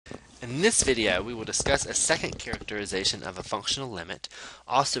In this video, we will discuss a second characterization of a functional limit,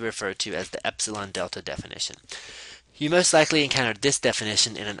 also referred to as the epsilon-delta definition. You most likely encountered this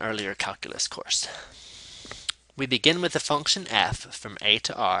definition in an earlier calculus course. We begin with a function f from a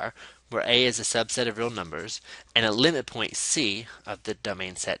to r, where a is a subset of real numbers, and a limit point c of the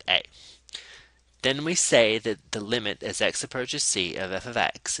domain set A. Then we say that the limit as x approaches c of f of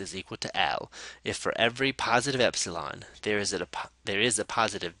x is equal to L if for every positive epsilon there is a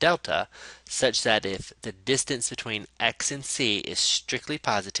positive delta, such that if the distance between x and c is strictly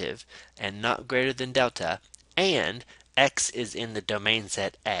positive and not greater than delta, and x is in the domain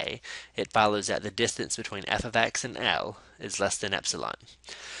set A, it follows that the distance between f of x and L is less than epsilon.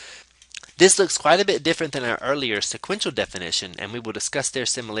 This looks quite a bit different than our earlier sequential definition, and we will discuss their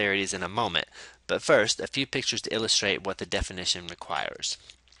similarities in a moment, but first, a few pictures to illustrate what the definition requires.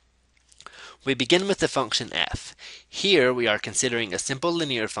 We begin with the function f. Here we are considering a simple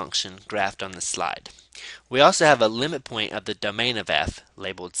linear function graphed on the slide. We also have a limit point of the domain of f,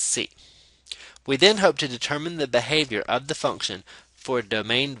 labeled c. We then hope to determine the behavior of the function for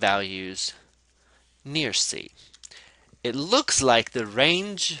domain values near c. It looks like the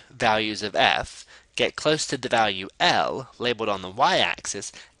range values of f get close to the value L, labeled on the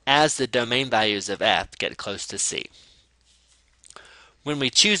y-axis, as the domain values of f get close to c. When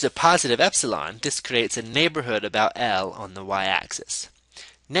we choose a positive epsilon, this creates a neighborhood about L on the y-axis.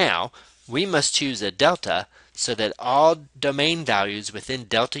 Now, we must choose a delta so that all domain values within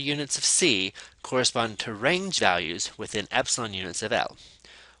delta units of c correspond to range values within epsilon units of L.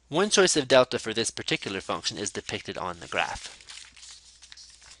 One choice of delta for this particular function is depicted on the graph.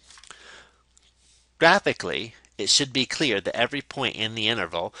 Graphically, it should be clear that every point in the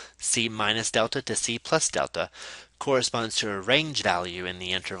interval c minus delta to c plus delta corresponds to a range value in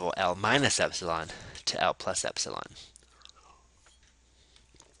the interval L minus epsilon to L plus epsilon.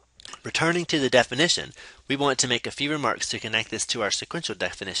 Returning to the definition, we want to make a few remarks to connect this to our sequential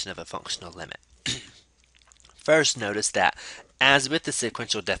definition of a functional limit. First, notice that, as with the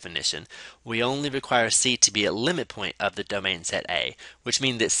sequential definition, we only require c to be a limit point of the domain set A, which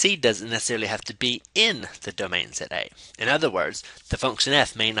means that c doesn't necessarily have to be in the domain set A. In other words, the function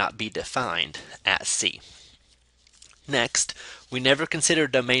f may not be defined at c. Next, we never consider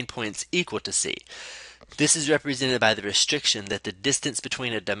domain points equal to c. This is represented by the restriction that the distance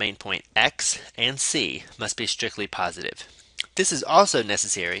between a domain point x and c must be strictly positive. This is also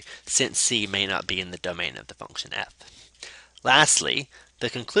necessary since c may not be in the domain of the function f. Lastly,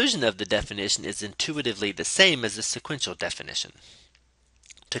 the conclusion of the definition is intuitively the same as the sequential definition.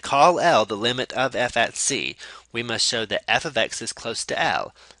 To call L the limit of f at c, we must show that f of x is close to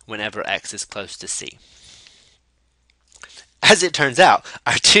L whenever x is close to c. As it turns out,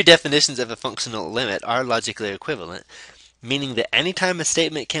 our two definitions of a functional limit are logically equivalent, meaning that anytime a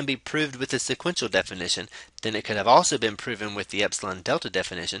statement can be proved with the sequential definition, then it could have also been proven with the epsilon-delta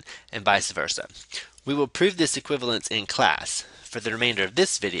definition, and vice versa. We will prove this equivalence in class. For the remainder of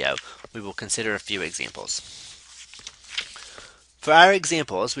this video, we will consider a few examples. For our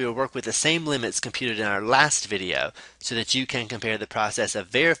examples, we will work with the same limits computed in our last video so that you can compare the process of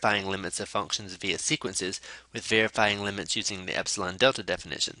verifying limits of functions via sequences with verifying limits using the epsilon-delta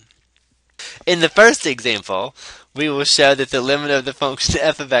definition. In the first example, we will show that the limit of the function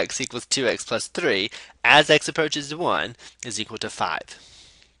f of x equals 2x plus 3 as x approaches 1 is equal to 5.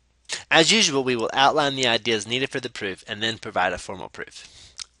 As usual, we will outline the ideas needed for the proof and then provide a formal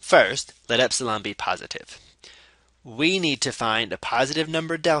proof. First, let epsilon be positive. We need to find a positive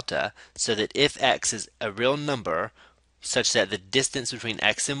number delta so that if x is a real number such that the distance between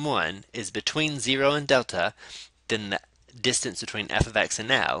x and 1 is between 0 and delta, then the distance between f of x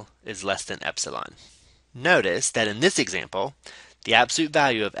and L is less than epsilon. Notice that in this example, the absolute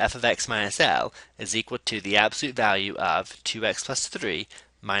value of f of x minus L is equal to the absolute value of 2x plus 3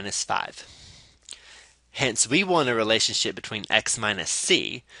 minus 5. Hence, we want a relationship between x minus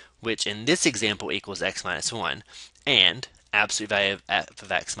c, which in this example equals x minus 1, and absolute value of f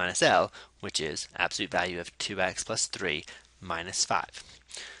of x minus L, which is absolute value of 2x plus 3 minus 5.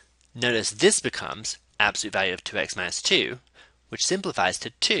 Notice this becomes absolute value of 2x minus 2, which simplifies to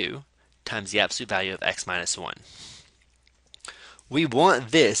 2 times the absolute value of x minus 1. We want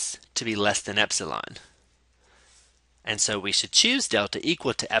this to be less than epsilon, and so we should choose delta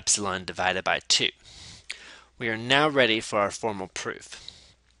equal to epsilon divided by 2. We are now ready for our formal proof.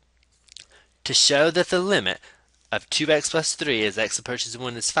 To show that the limit of 2x plus 3 as x approaches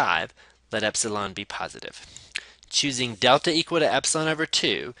 1 is 5, let epsilon be positive. Choosing delta equal to epsilon over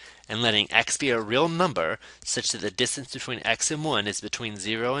 2 and letting x be a real number such that the distance between x and 1 is between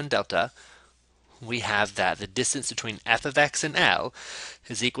 0 and delta, we have that the distance between f of x and L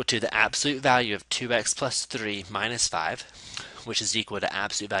is equal to the absolute value of 2x plus 3 minus 5, which is equal to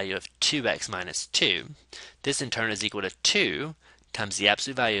absolute value of 2x minus 2. This in turn is equal to 2 times the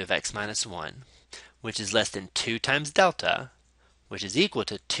absolute value of x minus 1, which is less than 2 times delta, which is equal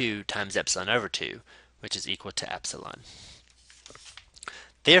to 2 times epsilon over 2, which is equal to epsilon.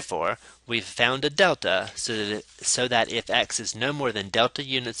 Therefore, we've found a delta so that if x is no more than delta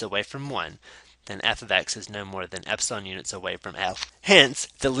units away from 1, then f of x is no more than epsilon units away from L. Hence,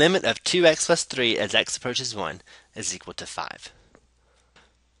 the limit of 2x plus 3 as x approaches 1 is equal to 5.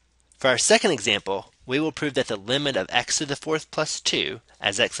 For our second example, we will prove that the limit of x to the fourth plus 2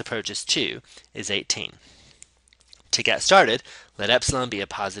 as x approaches 2 is 18. To get started, let epsilon be a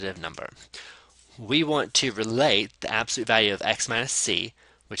positive number. We want to relate the absolute value of x minus c,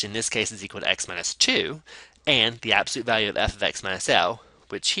 which in this case is equal to x minus 2, and the absolute value of f of x minus L,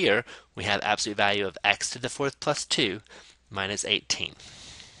 which here we have absolute value of x to the fourth plus 2 minus 18.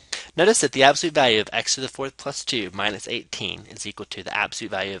 Notice that the absolute value of x to the fourth plus 2 minus 18 is equal to the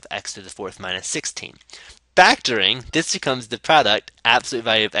absolute value of x to the fourth minus 16. Factoring, this becomes the product absolute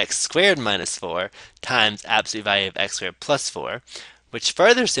value of x squared minus 4 times absolute value of x squared plus 4, which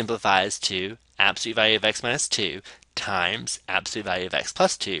further simplifies to absolute value of x minus 2 times absolute value of x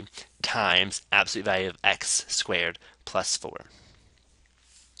plus 2 times absolute value of x squared plus 4.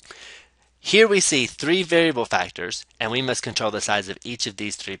 Here we see three variable factors, and we must control the size of each of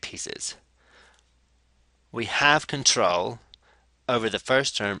these three pieces. We have control over the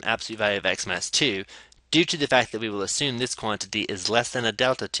first term, absolute value of x minus 2, due to the fact that we will assume this quantity is less than a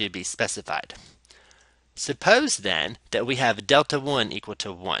delta to be specified. Suppose then that we have delta 1 equal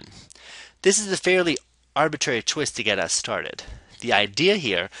to 1. This is a fairly arbitrary choice to get us started. The idea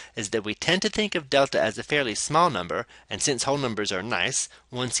here is that we tend to think of delta as a fairly small number, and since whole numbers are nice,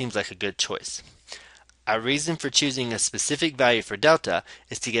 1 seems like a good choice. Our reason for choosing a specific value for delta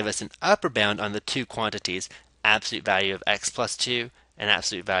is to give us an upper bound on the two quantities, absolute value of x plus 2 and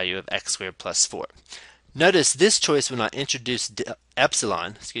absolute value of x squared plus 4. Notice this choice will not introduce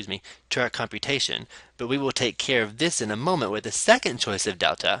epsilon to our computation, but we will take care of this in a moment with the second choice of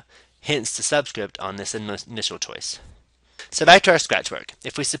delta, hence the subscript on this initial choice. So back to our scratch work.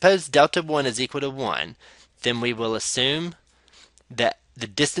 If we suppose delta 1 is equal to 1, then we will assume that the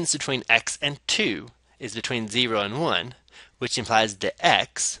distance between x and 2 is between 0 and 1, which implies that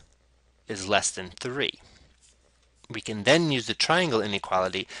x is less than 3. We can then use the triangle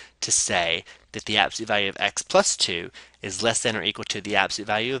inequality to say that the absolute value of x plus 2 is less than or equal to the absolute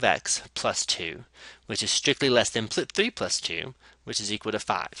value of x plus 2, which is strictly less than 3 plus 2, which is equal to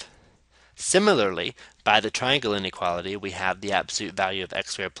 5. Similarly, by the triangle inequality, we have the absolute value of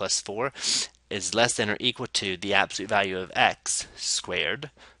x squared plus 4 is less than or equal to the absolute value of x squared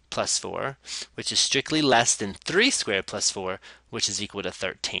plus 4, which is strictly less than 3 squared plus 4, which is equal to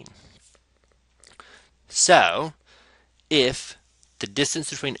 13. So, if the distance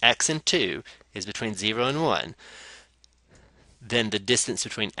between x and 2 is between 0 and 1, then the distance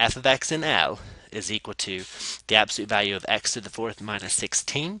between f of x and L is equal to the absolute value of x to the fourth minus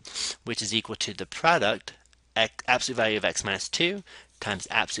 16, which is equal to the product absolute value of x minus 2 times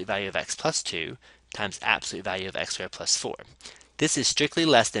absolute value of x plus 2 times absolute value of x squared plus 4. This is strictly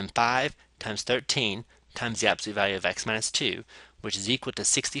less than 5 times 13 times the absolute value of x minus 2, which is equal to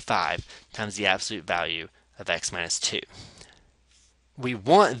 65 times the absolute value of x minus 2. We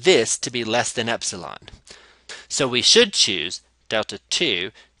want this to be less than epsilon, so we should choose delta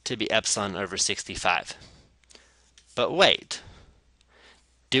 2 to be epsilon over 65. But wait,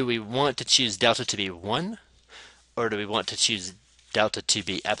 do we want to choose delta to be 1, or do we want to choose delta to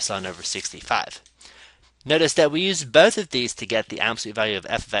be epsilon over 65? Notice that we use both of these to get the absolute value of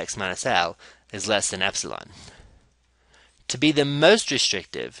f of x minus L is less than epsilon. To be the most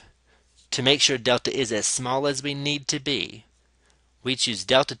restrictive, to make sure delta is as small as we need to be, we choose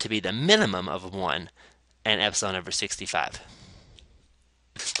delta to be the minimum of 1 and epsilon over 65.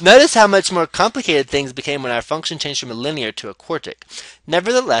 Notice how much more complicated things became when our function changed from a linear to a quartic.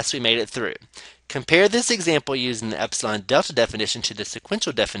 Nevertheless, we made it through. Compare this example using the Epsilon-Delta definition to the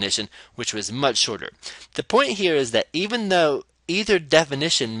sequential definition, which was much shorter. The point here is that even though either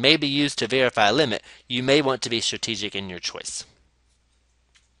definition may be used to verify a limit, you may want to be strategic in your choice.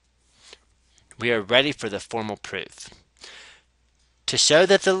 We are ready for the formal proof. To show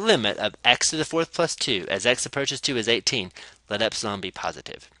that the limit of x to the fourth plus 2 as x approaches 2 is 18, let epsilon be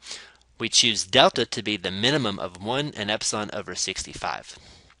positive. We choose delta to be the minimum of 1 and epsilon over 65.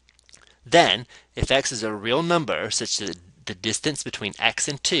 Then, if x is a real number such that the distance between x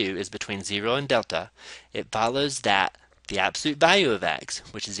and 2 is between 0 and delta, it follows that the absolute value of x,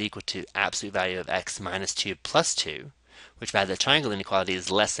 which is equal to absolute value of x minus 2 plus 2, which by the triangle inequality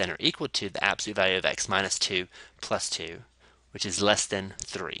is less than or equal to the absolute value of x minus 2 plus 2, which is less than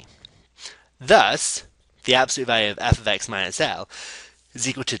 3. Thus, the absolute value of f of x minus L is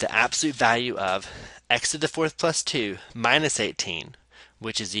equal to the absolute value of x to the fourth plus 2 minus 18,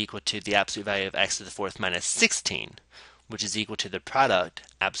 which is equal to the absolute value of x to the fourth minus 16, which is equal to the product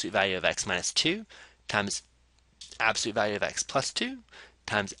absolute value of x minus 2 times absolute value of x plus 2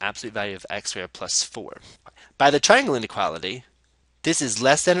 times absolute value of x squared plus 4. By the triangle inequality, this is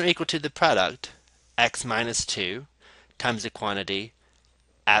less than or equal to the product x minus 2 times the quantity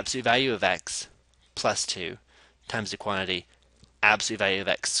absolute value of x plus 2 times the quantity absolute value of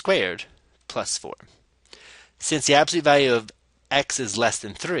x squared plus 4. Since the absolute value of x is less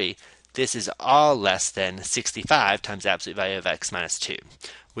than 3, this is all less than 65 times the absolute value of x minus 2,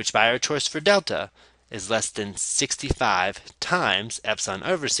 which by our choice for delta is less than 65 times epsilon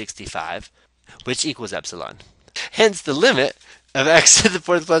over 65, which equals epsilon. Hence, the limit of x to the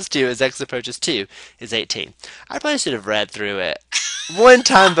fourth plus 2 as x approaches 2 is 18. I probably should have read through it one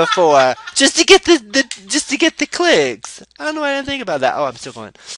time before just to get the clicks. I don't know why I didn't think about that. Oh, I'm still going.